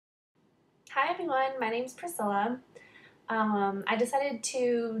Hi everyone, my name's Priscilla. I decided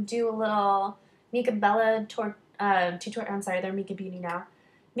to do a little Mica Bella tutorial. I'm sorry, they're Mica Beauty now.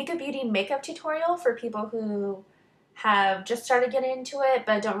 Mica Beauty makeup tutorial for people who have just started getting into it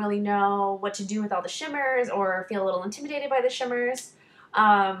but don't really know what to do with all the shimmers or feel a little intimidated by the shimmers.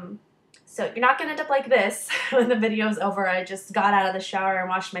 Um, so you're not gonna end up like this when the video's over. I just got out of the shower and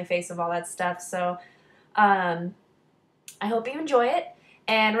washed my face of all that stuff. So um, I hope you enjoy it.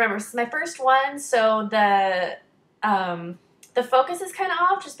 And remember, this is my first one, so the focus is kind of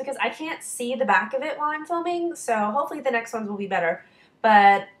off just because I can't see the back of it while I'm filming. So hopefully the next ones will be better.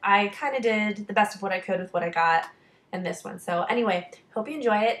 But I kind of did the best of what I could with what I got in this one. So anyway, hope you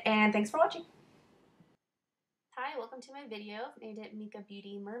enjoy it, and thanks for watching. Hi, welcome to my video. I've made it Mica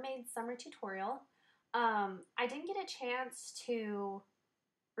Beauty Mermaid Summer Tutorial. I didn't get a chance to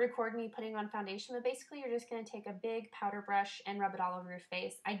record me putting on foundation, but basically you're just going to take a big powder brush and rub it all over your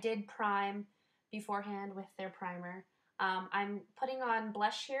face. I did prime beforehand with their primer. I'm putting on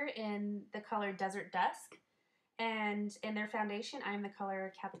blush here in the color Desert Dusk, and in their foundation I'm the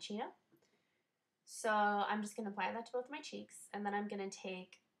color Cappuccino. So I'm just going to apply that to both my cheeks, and then I'm going to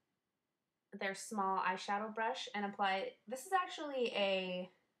take their small eyeshadow brush and apply, this is actually a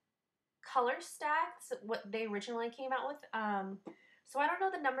color stack, what they originally came out with. So I don't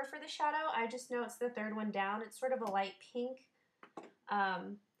know the number for the shadow. I just know it's the third one down. It's sort of a light pink.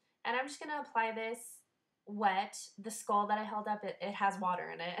 And I'm just going to apply this wet. The skull that I held up, it has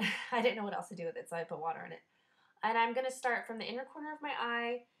water in it. I didn't know what else to do with it, so I put water in it. And I'm going to start from the inner corner of my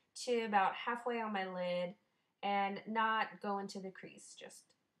eye to about halfway on my lid and not go into the crease. Just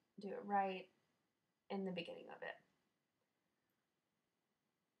do it right in the beginning of it.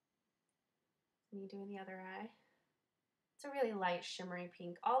 Me doing the other eye. It's a really light shimmery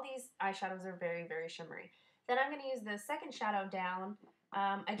pink. All these eyeshadows are very, very shimmery. Then I'm going to use the second shadow down.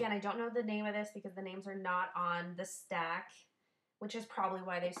 Again, I don't know the name of this because the names are not on the stack, which is probably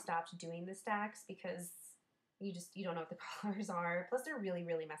why they stopped doing the stacks, because you don't know what the colors are. Plus, they're really,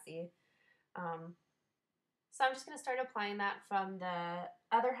 really messy. So I'm just going to start applying that from the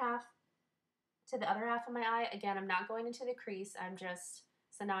other half to the other half of my eye. Again, I'm not going into the crease.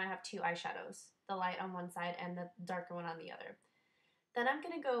 So now I have two eyeshadows, the light on one side and the darker one on the other. Then I'm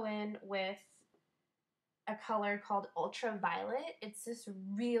going to go in with a color called Ultraviolet. It's this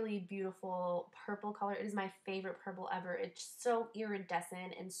really beautiful purple color. It is my favorite purple ever. It's so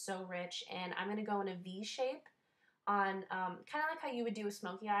iridescent and so rich, and I'm going to go in a V shape on kind of like how you would do a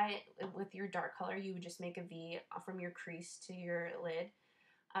smoky eye with your dark color. You would just make a V from your crease to your lid.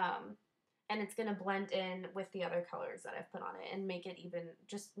 And it's going to blend in with the other colors that I've put on it and make it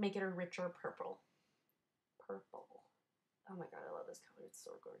a richer purple. Oh my god, I love this color. It's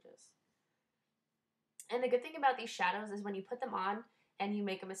so gorgeous. And the good thing about these shadows is when you put them on and you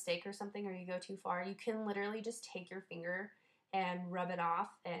make a mistake or something, or you go too far, you can literally just take your finger and rub it off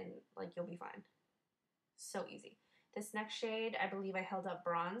and like you'll be fine. So easy. This next shade, I believe I held up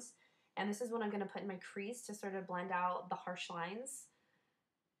Bronze, and this is what I'm going to put in my crease to sort of blend out the harsh lines.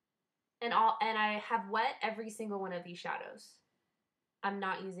 And I have wet every single one of these shadows. I'm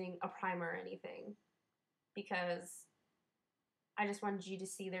not using a primer or anything because I just wanted you to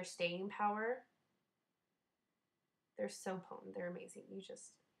see their staying power. They're so potent. They're amazing.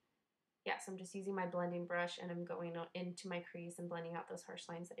 Yes, I'm just using my blending brush and I'm going into my crease and blending out those harsh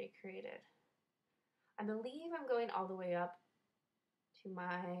lines that I created. I believe I'm going all the way up to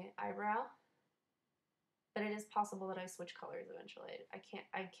my eyebrow, but it is possible that I switch colors eventually. I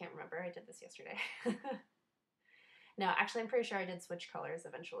can't remember. I did this yesterday. No, actually, I'm pretty sure I did switch colors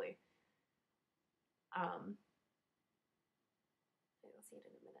eventually. We'll see it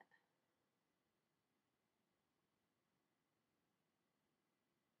in a minute.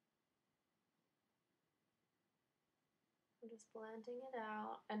 I'm just blending it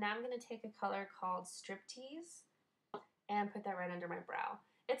out. And now I'm going to take a color called Striptease and put that right under my brow.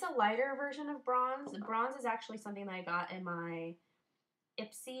 It's a lighter version of Bronze. Bronze is actually something that I got in my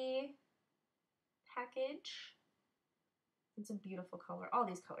Ipsy package. It's a beautiful color. All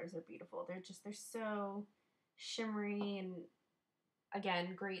these colors are beautiful. They're so shimmery and,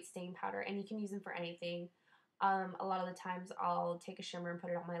 again, great stain powder. And you can use them for anything. A lot of the times I'll take a shimmer and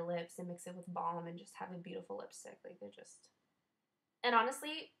put it on my lips and mix it with balm and just have a beautiful lipstick. Like, they're just... And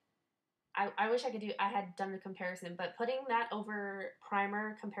honestly, I wish I had done a comparison, but putting that over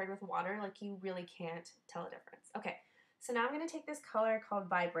primer compared with water, like, you really can't tell a difference. Okay, so now I'm going to take this color called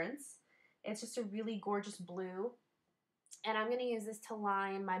Vibrance. It's just a really gorgeous blue, and I'm going to use this to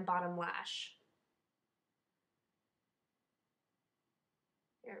line my bottom lash.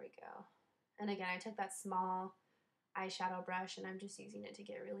 There we go. And again, I took that small eyeshadow brush, and I'm just using it to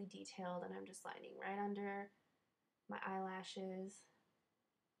get really detailed, and I'm just lining right under my eyelashes.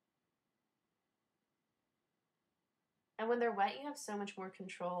 And when they're wet, you have so much more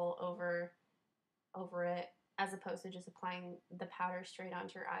control over it as opposed to just applying the powder straight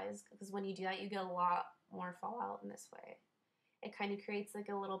onto your eyes, because when you do that, you get a lot more fallout in this way. It kind of creates like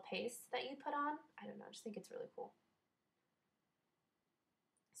a little paste that you put on. I don't know, I just think it's really cool.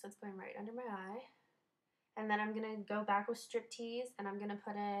 So it's going right under my eye. And then I'm going to go back with Striptease, and I'm going to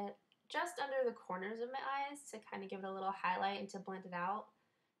put it just under the corners of my eyes to kind of give it a little highlight and to blend it out,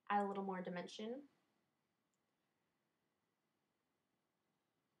 add a little more dimension.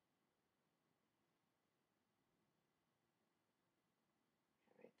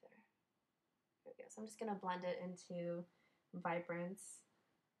 Right there. There we go. So I'm just going to blend it into Vibrance.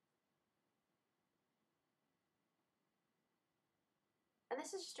 And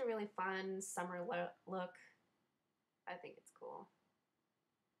this is just a really fun summer look. I think it's cool.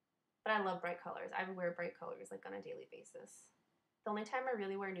 But I love bright colors. I wear bright colors like on a daily basis. The only time I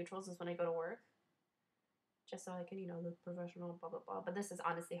really wear neutrals is when I go to work. Just so I can, you know, look professional, blah, blah, blah. But this is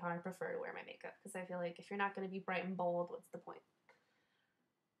honestly how I prefer to wear my makeup, because I feel like if you're not going to be bright and bold, what's the point?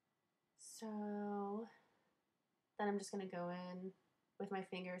 So then I'm just going to go in with my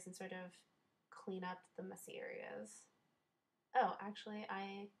fingers and sort of clean up the messy areas. Oh, actually,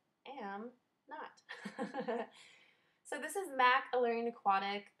 I am not. So this is MAC Alluring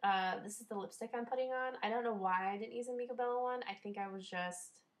Aquatic. This is the lipstick I'm putting on. I don't know why I didn't use a Mica Beauty one. I think I was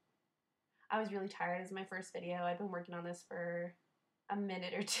really tired as my first video. I've been working on this for a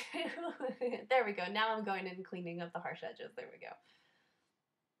minute or two. There we go. Now I'm going in and cleaning up the harsh edges. There we go.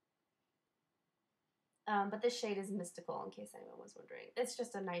 But this shade is Mystical, in case anyone was wondering. It's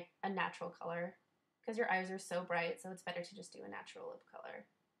just a natural color, because your eyes are so bright, so it's better to just do a natural lip color.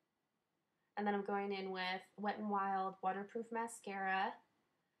 And then I'm going in with Wet n Wild Waterproof Mascara.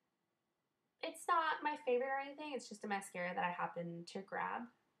 It's not my favorite or anything, it's just a mascara that I happen to grab.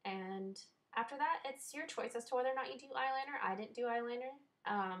 And after that, it's your choice as to whether or not you do eyeliner. I didn't do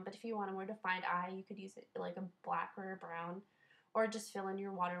eyeliner, but if you want a more defined eye, you could use it like a black or a brown, or just fill in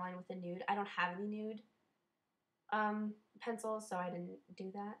your waterline with a nude. I don't have any nude pencils, so I didn't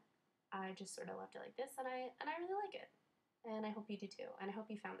do that. I just sort of left it like this, and I really like it. And I hope you do too. And I hope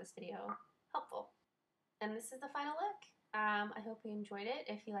you found this video helpful. And this is the final look. I hope you enjoyed it.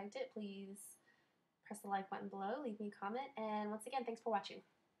 If you liked it, please press the like button below, leave me a comment, and once again, thanks for watching.